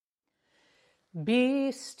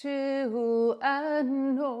Be still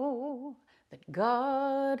and know that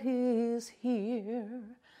God is here.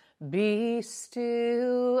 Be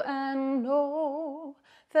still and know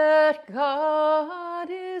that God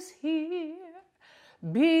is here.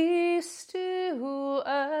 Be still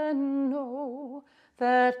and know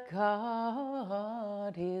that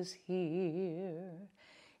God is here.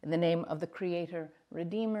 In the name of the Creator,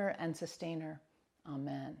 Redeemer, and Sustainer.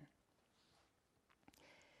 Amen.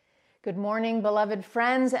 Good morning, beloved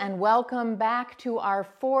friends, and welcome back to our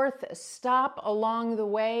fourth stop along the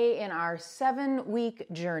way in our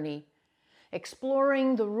 7-week journey,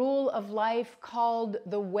 exploring the rule of life called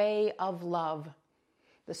the way of love,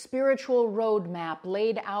 the spiritual roadmap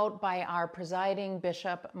laid out by our presiding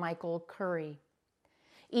Bishop Michael Curry.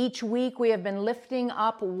 Each week we have been lifting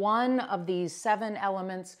up one of these 7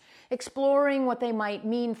 elements, exploring what they might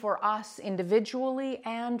mean for us individually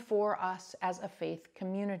and for us as a faith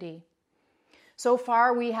community. So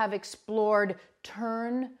far, we have explored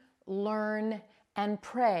turn, learn, and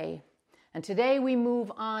pray. And today we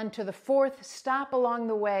move on to the fourth stop along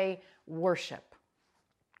the way, worship.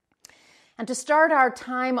 And to start our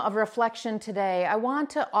time of reflection today, I want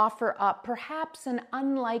to offer up perhaps an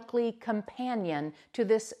unlikely companion to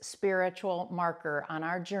this spiritual marker on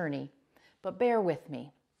our journey. But bear with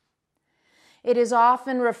me. It is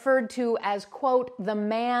often referred to as, quote, the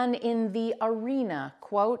man in the arena,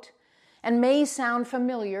 quote, and may sound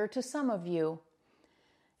familiar to some of you.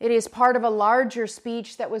 It is part of a larger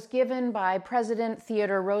speech that was given by President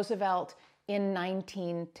Theodore Roosevelt in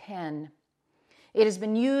 1910. It has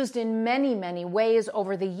been used in many, many ways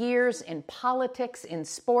over the years in politics, in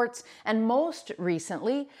sports, and most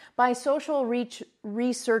recently by social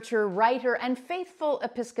researcher, writer, and faithful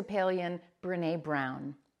Episcopalian Brene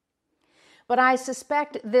Brown. But I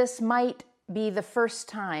suspect this might be the first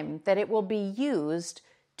time that it will be used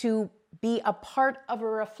to be a part of a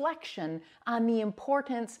reflection on the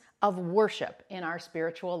importance of worship in our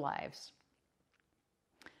spiritual lives.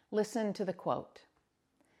 Listen to the quote.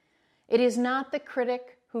 It is not the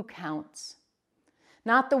critic who counts,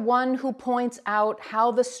 not the one who points out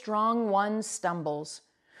how the strong one stumbles,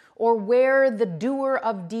 or where the doer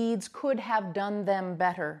of deeds could have done them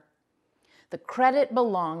better. The credit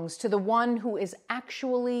belongs to the one who is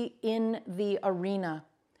actually in the arena,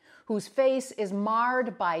 whose face is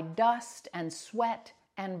marred by dust and sweat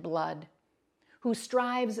and blood, who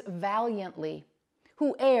strives valiantly,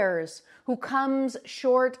 who errs, who comes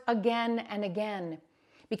short again and again,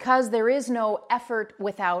 because there is no effort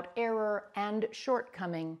without error and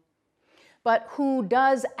shortcoming, but who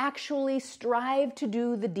does actually strive to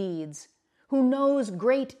do the deeds, who knows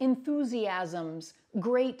great enthusiasms,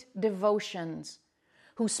 great devotions,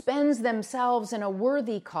 who spends themselves in a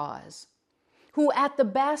worthy cause, who at the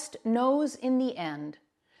best knows in the end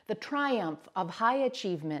the triumph of high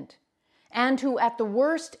achievement, and who at the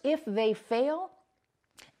worst, if they fail,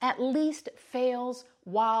 at least fails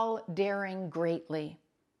while daring greatly,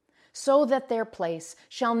 so that their place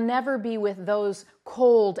shall never be with those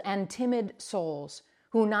cold and timid souls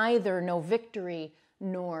who neither know victory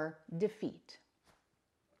nor defeat.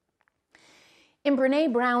 In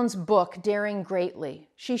Brene Brown's book, Daring Greatly,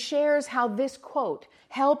 she shares how this quote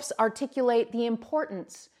helps articulate the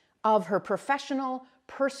importance of her professional,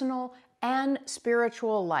 personal, and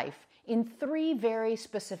spiritual life in 3 very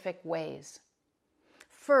specific ways.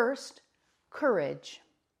 First, courage.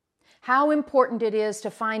 How important it is to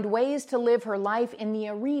find ways to live her life in the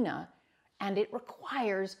arena, and it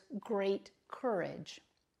requires great courage.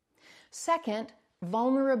 Second,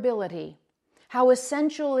 vulnerability. How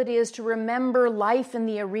essential it is to remember life in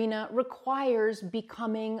the arena requires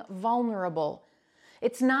becoming vulnerable.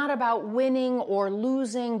 It's not about winning or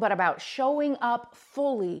losing, but about showing up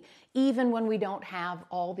fully, even when we don't have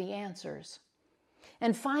all the answers.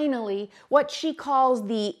 And finally, what she calls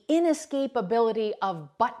the inescapability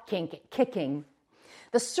of butt kicking.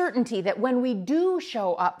 The certainty that when we do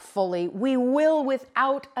show up fully, we will,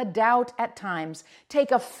 without a doubt at times,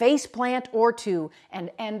 take a faceplant or 2 and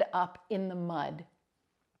end up in the mud.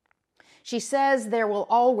 She says there will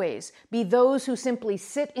always be those who simply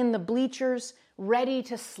sit in the bleachers, ready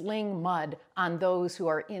to sling mud on those who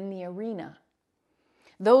are in the arena.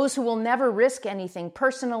 Those who will never risk anything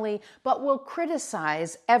personally, but will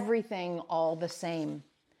criticize everything all the same.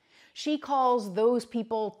 She calls those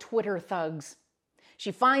people Twitter thugs.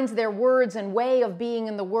 She finds their words and way of being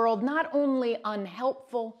in the world not only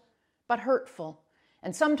unhelpful, but hurtful,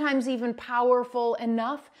 and sometimes even powerful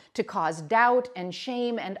enough to cause doubt and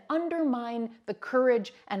shame and undermine the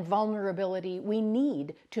courage and vulnerability we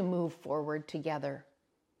need to move forward together.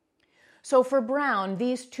 So for Brown,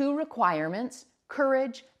 these 2 requirements,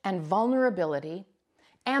 courage, and vulnerability,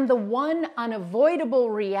 and the one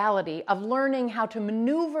unavoidable reality of learning how to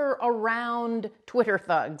maneuver around Twitter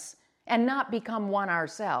thugs and not become one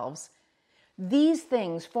ourselves, these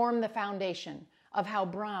things form the foundation of how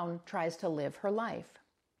Brown tries to live her life.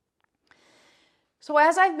 So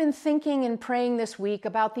as I've been thinking and praying this week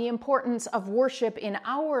about the importance of worship in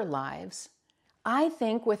our lives, I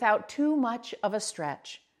think without too much of a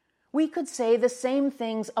stretch, we could say the same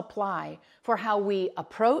things apply for how we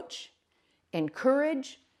approach,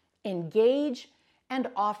 encourage, engage, and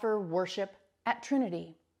offer worship at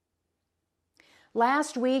Trinity.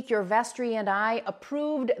 Last week, your vestry and I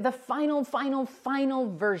approved the final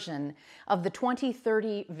version of the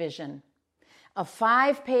 2030 vision, a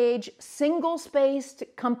 5-page, single-spaced,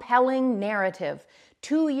 compelling narrative,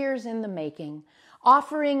 2 years in the making,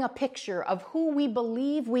 offering a picture of who we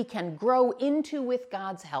believe we can grow into with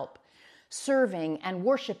God's help, serving and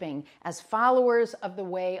worshiping as followers of the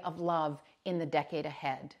way of love in the decade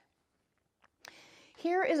ahead.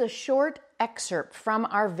 Here is a short excerpt from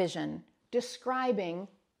our vision describing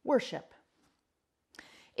worship.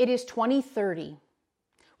 It is 2030.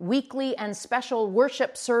 Weekly and special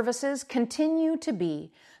worship services continue to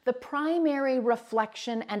be the primary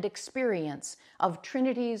reflection and experience of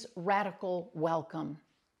Trinity's radical welcome.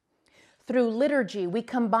 Through liturgy, we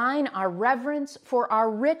combine our reverence for our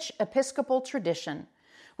rich Episcopal tradition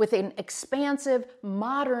with an expansive,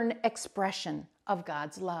 modern expression of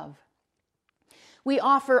God's love. We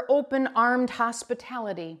offer open-armed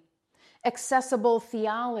hospitality, accessible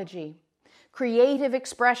theology, creative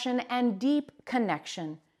expression, and deep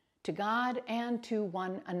connection to God and to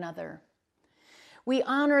one another. We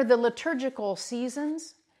honor the liturgical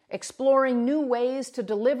seasons, exploring new ways to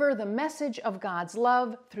deliver the message of God's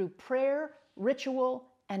love through prayer, ritual,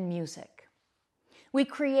 and music. We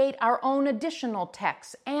create our own additional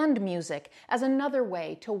texts and music as another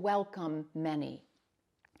way to welcome many.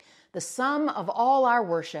 The sum of all our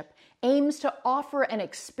worship aims to offer an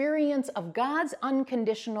experience of God's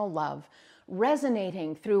unconditional love,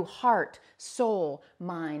 resonating through heart, soul,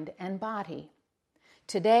 mind, and body.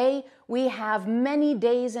 Today, we have many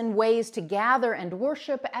days and ways to gather and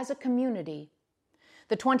worship as a community.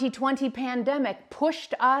 The 2020 pandemic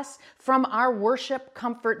pushed us from our worship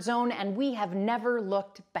comfort zone, and we have never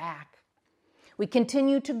looked back. We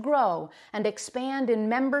continue to grow and expand in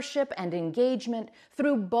membership and engagement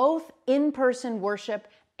through both in-person worship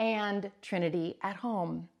and Trinity at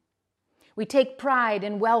home. We take pride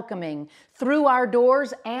in welcoming, through our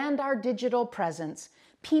doors and our digital presence,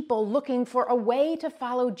 people looking for a way to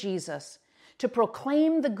follow Jesus, to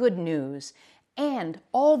proclaim the good news, and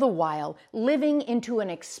all the while living into an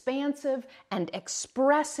expansive and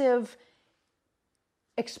expressive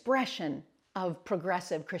expression of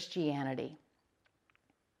progressive Christianity.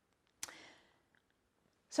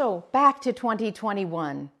 So back to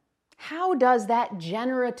 2021. How does that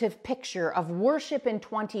generative picture of worship in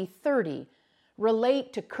 2030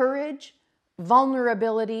 relate to courage,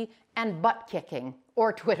 vulnerability, and butt-kicking,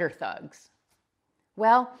 or Twitter thugs?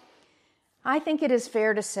 Well, I think it is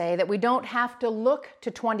fair to say that we don't have to look to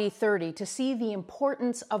 2030 to see the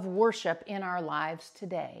importance of worship in our lives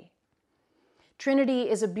today. Trinity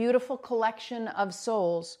is a beautiful collection of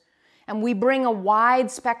souls, and we bring a wide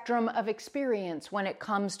spectrum of experience when it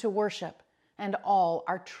comes to worship, and all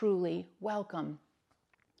are truly welcome.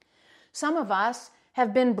 Some of us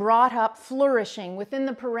have been brought up flourishing within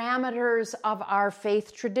the parameters of our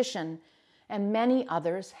faith tradition, and many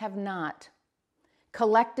others have not.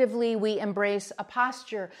 Collectively, we embrace a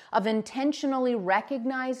posture of intentionally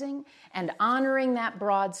recognizing and honoring that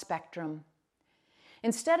broad spectrum.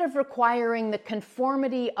 Instead of requiring the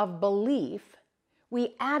conformity of belief,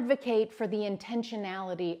 we advocate for the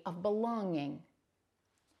intentionality of belonging.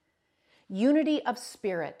 Unity of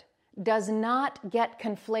spirit does not get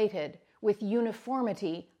conflated with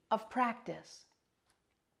uniformity of practice.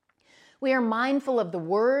 We are mindful of the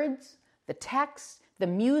words, the texts, the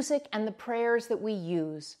music, and the prayers that we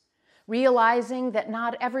use, realizing that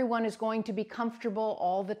not everyone is going to be comfortable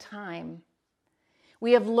all the time.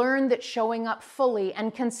 We have learned that showing up fully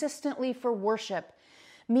and consistently for worship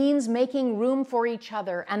means making room for each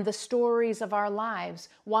other and the stories of our lives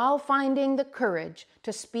while finding the courage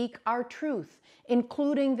to speak our truth,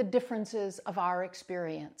 including the differences of our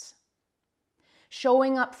experience.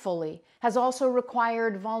 Showing up fully has also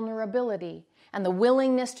required vulnerability and the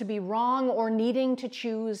willingness to be wrong or needing to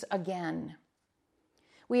choose again.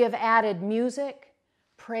 We have added music,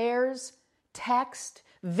 prayers, text,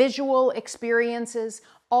 visual experiences,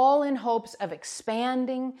 all in hopes of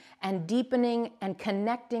expanding and deepening and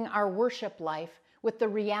connecting our worship life with the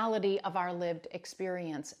reality of our lived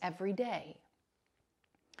experience every day.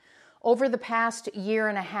 Over the past year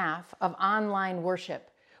and a half of online worship,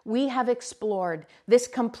 we have explored this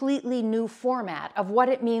completely new format of what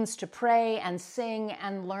it means to pray and sing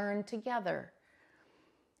and learn together.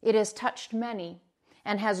 It has touched many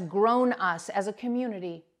and has grown us as a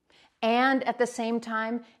community. And at the same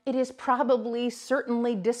time, it has probably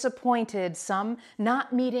certainly disappointed some,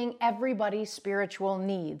 not meeting everybody's spiritual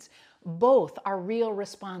needs. Both are real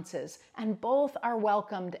responses, and both are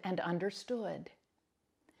welcomed and understood.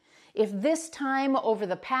 If this time over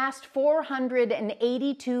the past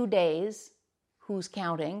 482 days, who's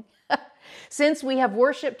counting, since we have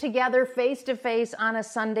worshiped together face-to-face on a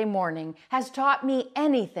Sunday morning has taught me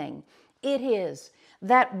anything, it is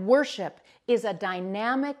that worship is a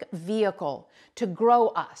dynamic vehicle to grow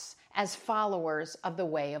us as followers of the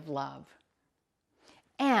way of love.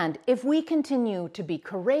 And if we continue to be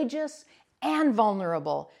courageous and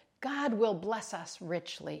vulnerable, God will bless us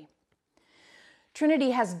richly.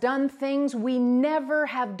 Trinity has done things we never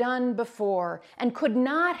have done before and could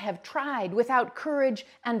not have tried without courage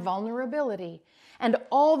and vulnerability, and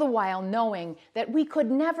all the while knowing that we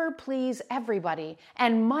could never please everybody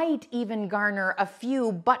and might even garner a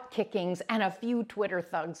few butt kickings and a few Twitter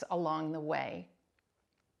thugs along the way.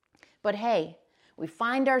 But hey, we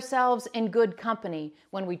find ourselves in good company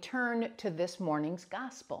when we turn to this morning's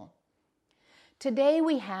gospel. Today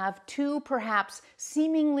we have two perhaps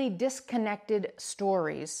seemingly disconnected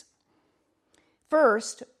stories.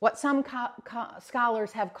 First, what some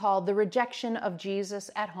scholars have called the rejection of Jesus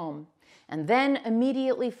at home, and then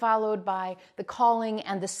immediately followed by the calling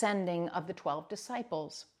and the sending of the 12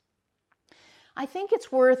 disciples. I think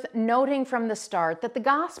it's worth noting from the start that the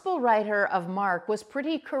gospel writer of Mark was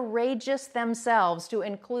pretty courageous themselves to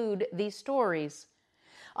include these stories.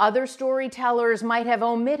 Other storytellers might have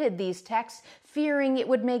omitted these texts, fearing it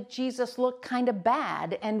would make Jesus look kind of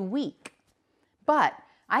bad and weak. But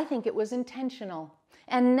I think it was intentional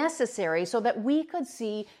and necessary so that we could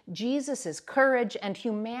see Jesus' courage and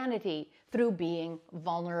humanity through being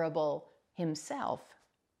vulnerable himself.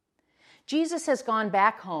 Jesus has gone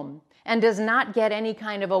back home and does not get any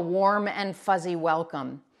kind of a warm and fuzzy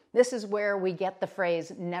welcome. This is where we get the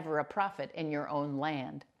phrase, "never a prophet in your own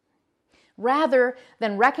land." Rather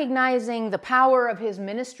than recognizing the power of his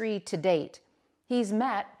ministry to date, he's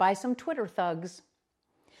met by some Twitter thugs.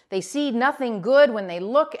 They see nothing good when they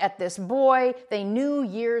look at this boy they knew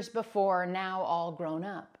years before, now all grown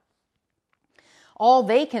up. All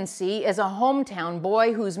they can see is a hometown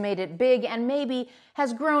boy who's made it big and maybe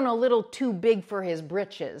has grown a little too big for his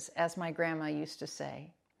britches, as my grandma used to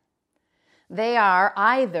say. They are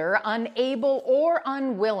either unable or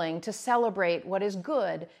unwilling to celebrate what is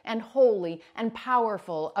good and holy and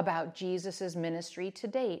powerful about Jesus' ministry to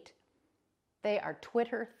date. They are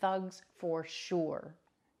Twitter thugs for sure.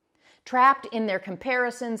 Trapped in their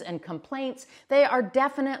comparisons and complaints, they are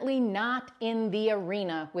definitely not in the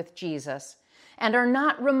arena with Jesus and are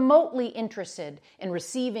not remotely interested in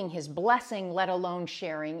receiving his blessing, let alone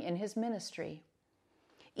sharing in his ministry.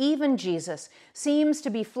 Even Jesus seems to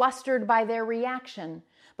be flustered by their reaction,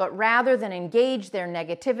 but rather than engage their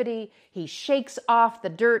negativity, he shakes off the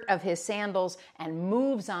dirt of his sandals and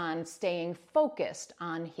moves on, staying focused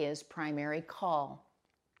on his primary call.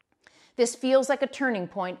 This feels like a turning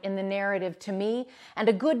point in the narrative to me and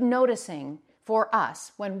a good noticing for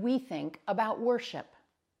us when we think about worship.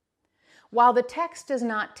 While the text does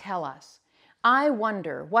not tell us, I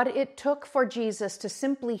wonder what it took for Jesus to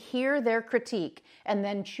simply hear their critique and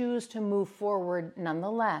then choose to move forward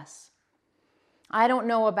nonetheless. I don't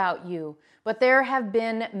know about you, but there have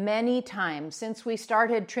been many times since we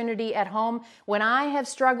started Trinity at Home when I have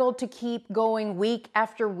struggled to keep going week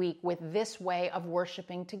after week with this way of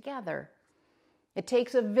worshiping together. It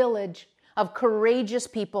takes a village of courageous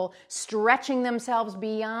people stretching themselves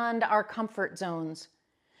beyond our comfort zones.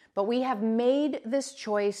 But we have made this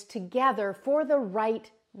choice together for the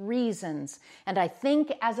right reasons. And I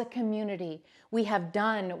think as a community, we have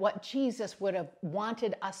done what Jesus would have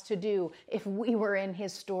wanted us to do if we were in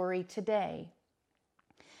his story today.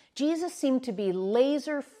 Jesus seemed to be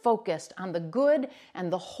laser focused on the good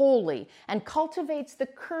and the holy and cultivates the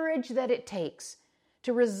courage that it takes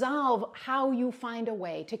to resolve how you find a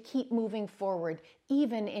way to keep moving forward,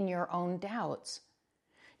 even in your own doubts.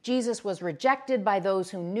 Jesus was rejected by those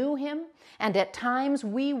who knew him, and at times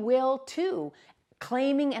we will too,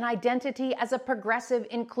 claiming an identity as a progressive,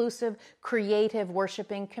 inclusive, creative,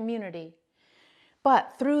 worshiping community.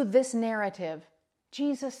 But through this narrative,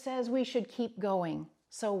 Jesus says we should keep going,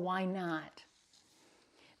 so why not?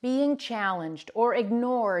 Being challenged or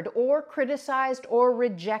ignored or criticized or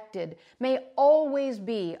rejected may always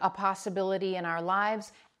be a possibility in our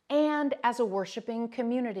lives and as a worshiping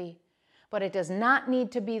community. but it does not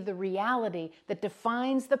need to be the reality that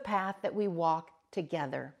defines the path that we walk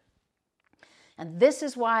together. And this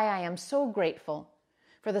is why I am so grateful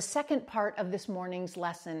for the second part of this morning's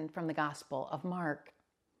lesson from the Gospel of Mark.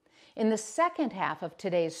 In the second half of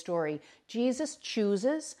today's story, Jesus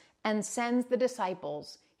chooses and sends the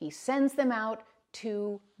disciples. He sends them out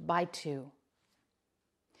 2 by 2.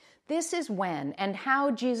 This is when and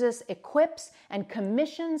how Jesus equips and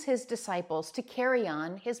commissions his disciples to carry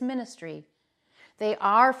on his ministry. They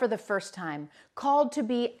are, for the first time, called to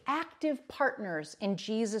be active partners in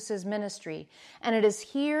Jesus' ministry, and it is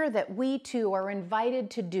here that we too are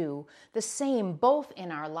invited to do the same both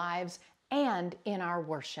in our lives and in our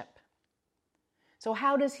worship. So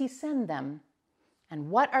how does he send them?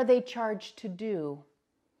 And what are they charged to do?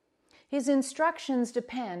 His instructions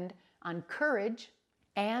depend on courage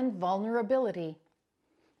and vulnerability.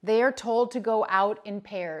 They are told to go out in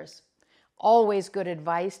pairs. Always good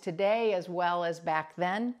advice today as well as back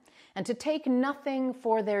then, and to take nothing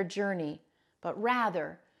for their journey, but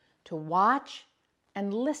rather to watch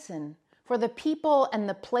and listen for the people and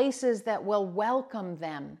the places that will welcome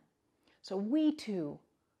them. So we too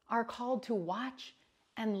are called to watch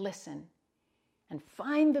and listen and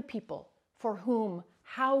find the people for whom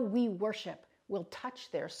how we worship will touch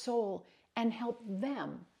their soul and help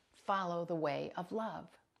them follow the way of love.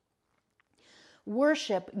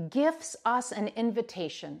 Worship gifts us an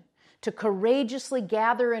invitation to courageously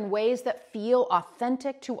gather in ways that feel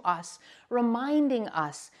authentic to us, reminding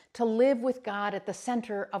us to live with God at the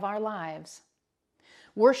center of our lives.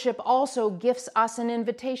 Worship also gifts us an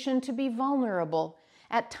invitation to be vulnerable,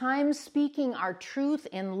 at times speaking our truth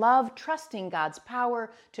in love, trusting God's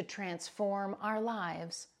power to transform our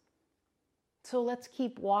lives. So let's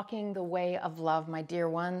keep walking the way of love, my dear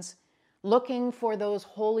ones, looking for those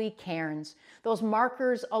holy cairns, those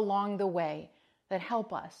markers along the way that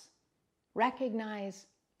help us recognize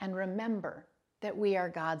and remember that we are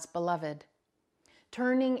God's beloved,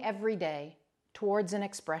 turning every day towards an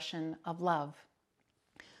expression of love,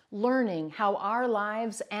 learning how our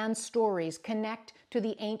lives and stories connect to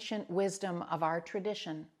the ancient wisdom of our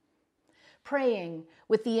tradition, praying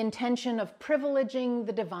with the intention of privileging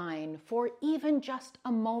the divine for even just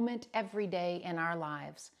a moment every day in our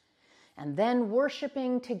lives, and then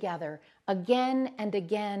worshiping together again and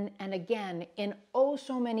again and again in oh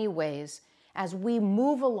so many ways as we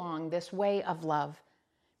move along this way of love,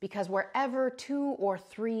 because wherever 2 or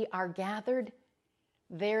 3 are gathered,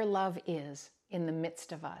 their love is in the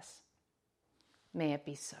midst of us. May it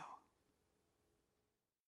be so.